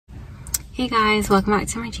Hey guys, welcome back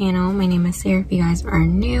to my channel. My name is Sarah. If you guys are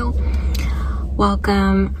new,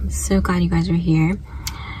 welcome. I'm so glad you guys are here.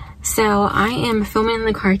 So I am filming in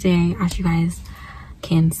the car today, as you guys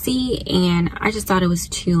can see, and I just thought it was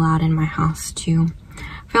too loud in my house to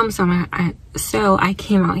film, so I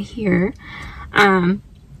came out here, and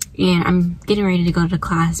I'm getting ready to go to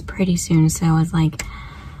class pretty soon, so I was like,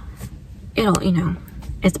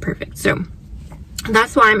 it's perfect. So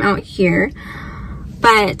that's why I'm out here.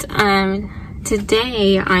 But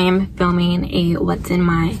today I am filming a what's in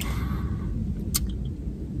my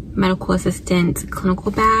medical assistant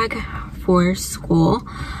clinical bag for school,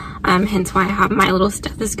 hence why I have my little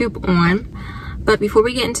stethoscope on. But before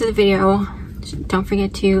we get into the video, don't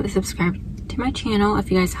forget to subscribe to my channel if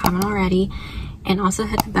you guys haven't already, and also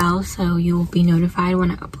hit the bell so you will be notified when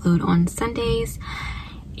I upload on Sundays.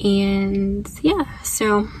 And yeah,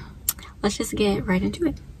 so let's just get right into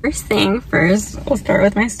it. First thing first, we'll start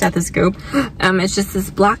with my stethoscope. It's just this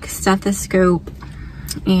black stethoscope,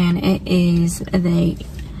 and it is the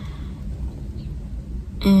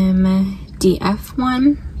MDF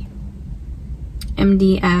one.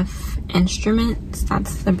 MDF Instruments,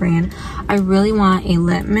 that's the brand. I really want a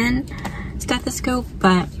Littman stethoscope,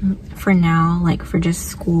 but for now, like for just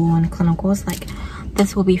school and clinicals, like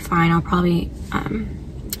this will be fine. I'll probably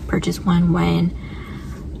purchase one when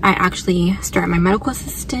I actually start my medical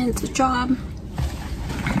assistant job.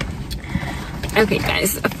 Okay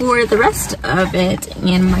guys, for the rest of it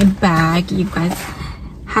in my bag, you guys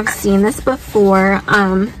have seen this before,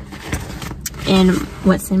 in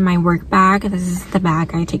what's in my work bag. This is the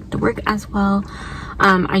bag I take to work as well.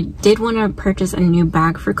 I did want to purchase a new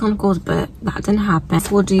bag for clinicals, but that didn't happen. This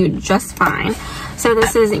will do just fine. So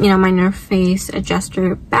this is, my Nerve Face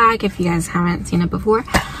Adjuster bag, if you guys haven't seen it before.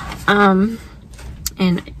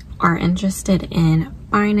 And are interested in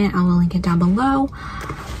buying it, I will link it down below.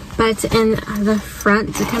 But in the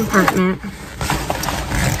front compartment,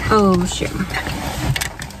 oh shoot,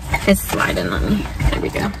 it's sliding on me. There we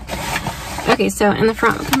go. Okay, so in the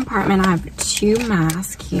front compartment, I have two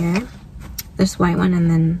masks here. This white one and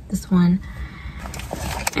then this one.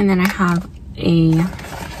 And then I have a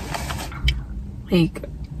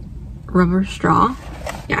rubber straw.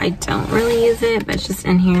 Yeah, I don't really use it, but it's just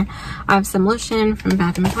in here. I have some lotion from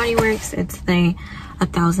Bath & Body Works. It's the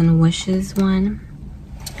 1,000 Wishes one.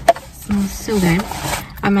 It smells so good.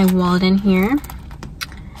 I have my wallet in here.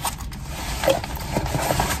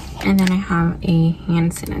 And then I have a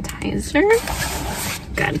hand sanitizer.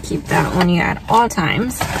 Gotta keep that on you at all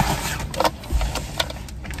times.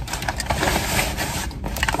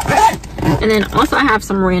 And then also I have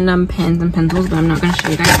some random pens and pencils, but I'm not gonna show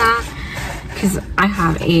you guys that, because I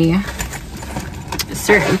have a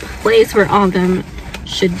certain place where all of them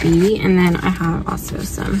should be. And then I have also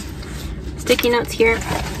some sticky notes here.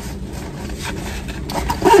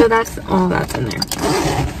 So that's all that's in there.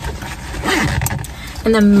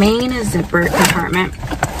 In the main zipper compartment,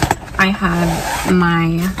 I have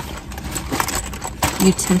my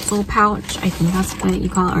utensil pouch. I think that's what you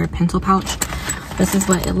call it, or a pencil pouch. This is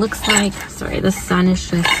what it looks like. Sorry, the sun is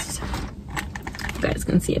just, you guys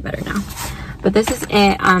can see it better now. But this is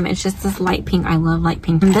it. It's just this light pink. I love light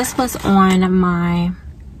pink. And this was on my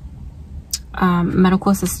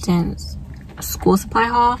medical assistant school supply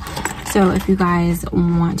haul. So if you guys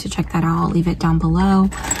want to check that out, I'll leave it down below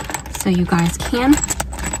so you guys can.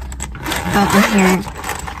 But in here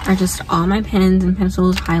are just all my pens and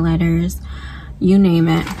pencils, highlighters, you name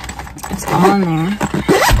it. It's all in there.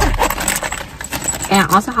 And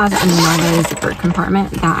it also has another zipper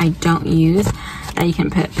compartment that I don't use, that you can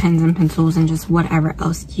put pens and pencils and just whatever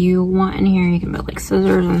else you want in here. You can put like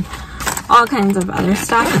scissors and all kinds of other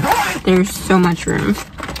stuff. There's so much room.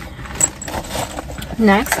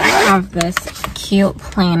 Next, I have this cute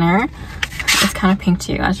planner. It's kind of pink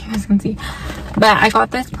too, as you guys can see. But I got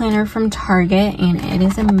this planner from Target, and it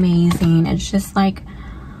is amazing. It's just like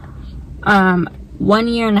 1.5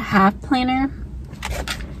 year planner.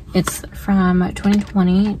 It's from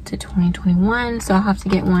 2020 to 2021, so I'll have to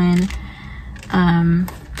get one, a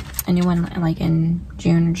new one like in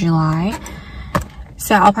June or July.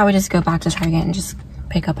 So I'll probably just go back to Target and just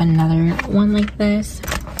pick up another one like this,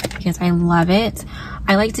 because I love it.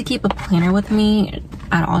 I like to keep a planner with me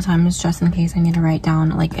at all times, just in case I need to write down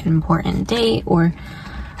like an important date or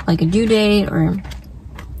like a due date, or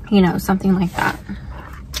something like that.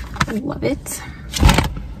 I love it.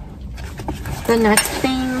 The next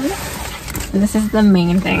thing, this is the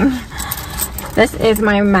main thing. This is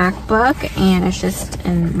my MacBook, and it's just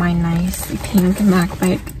in my nice pink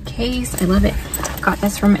MacBook case. I love it. Got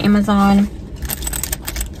this from Amazon.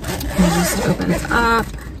 And it just opens up.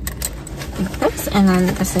 like this. And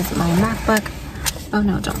then this is my MacBook. Oh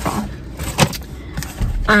no, don't fall.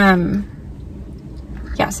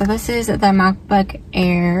 Yeah, so this is the MacBook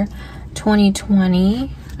Air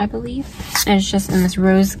 2020, I believe. And it's just in this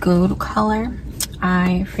rose gold color.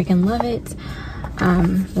 I freaking love it.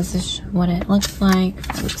 This is what it looks like.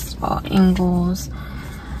 It's all angles.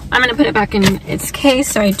 I'm gonna put it back in its case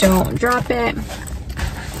so I don't drop it.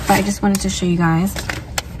 But I just wanted to show you guys.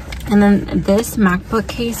 And then this MacBook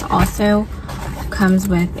case also comes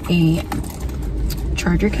with a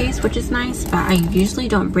charger case, which is nice, but I usually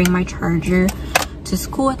don't bring my charger to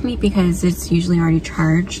school with me because it's usually already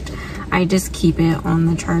charged. I just keep it on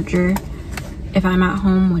the charger if I'm at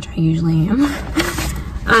home, which I usually am.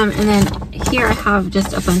 And then here I have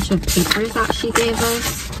just a bunch of papers that she gave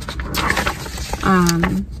us.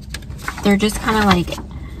 They're just kind of like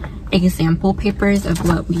example papers of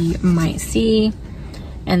what we might see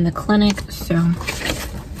in the clinic. So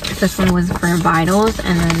this one was for vitals,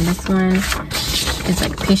 and then this one is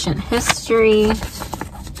like patient history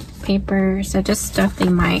paper. So just stuff we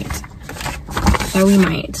might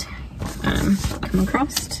come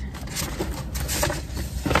across.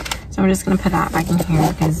 So I'm just gonna put that back in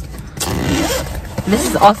here because this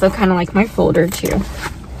is also kind of like my folder too.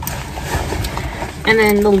 And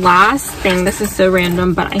then the last thing, this is so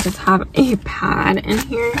random, but I just have a pad in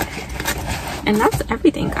here, and that's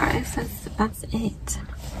everything, guys. That's it.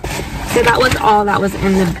 So that was all that was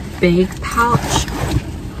in the big pouch,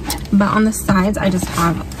 but on the sides I just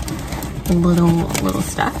have little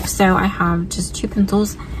stuff. So I have just 2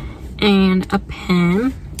 pencils and a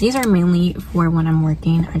pen. These are mainly for when I'm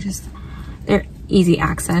working. They're easy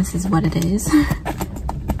access is what it is.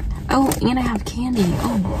 Oh, and I have candy.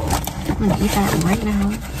 Oh, I'm gonna eat that right now.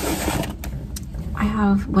 I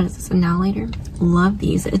have, what is this, a now later? Love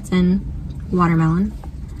these. It's in watermelon.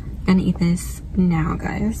 Gonna eat this now,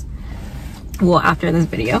 guys. Well, after this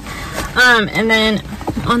video. And then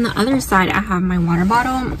on the other side, I have my water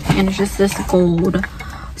bottle, and it's just this gold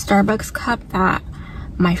Starbucks cup that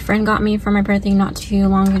my friend got me for my birthday not too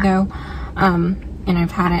long ago. And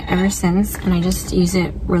I've had it ever since, and I just use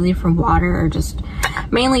it really for water, or just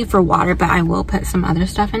mainly for water, but I will put some other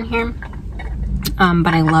stuff in here.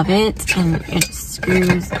 But I love it, and it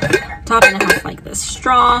screws top, and it has like this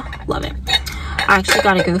straw. Love it. I actually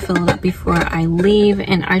gotta go fill it up before I leave,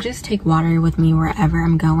 and I just take water with me wherever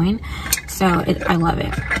I'm going. So I love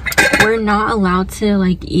it. We're not allowed to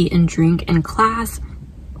like eat and drink in class,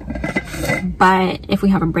 but if we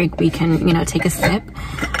have a break, we can, you know, take a sip.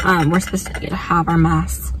 We're supposed to have our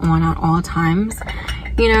masks on at all times,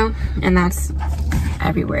 you know, and that's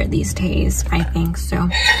everywhere these days, I think. So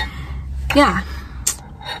yeah,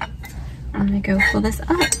 I'm gonna go fill this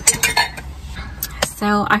up.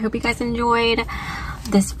 So I hope you guys enjoyed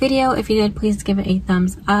this video. If you did, please give it a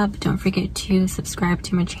thumbs up. Don't forget to subscribe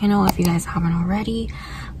to my channel if you guys haven't already.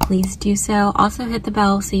 Please do so. Also hit the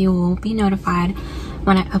bell so you will be notified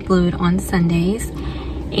when I upload on Sundays.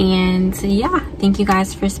 And yeah, thank you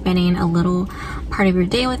guys for spending a little part of your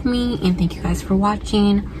day with me, and thank you guys for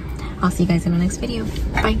watching. I'll see you guys in the next video.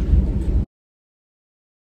 Bye.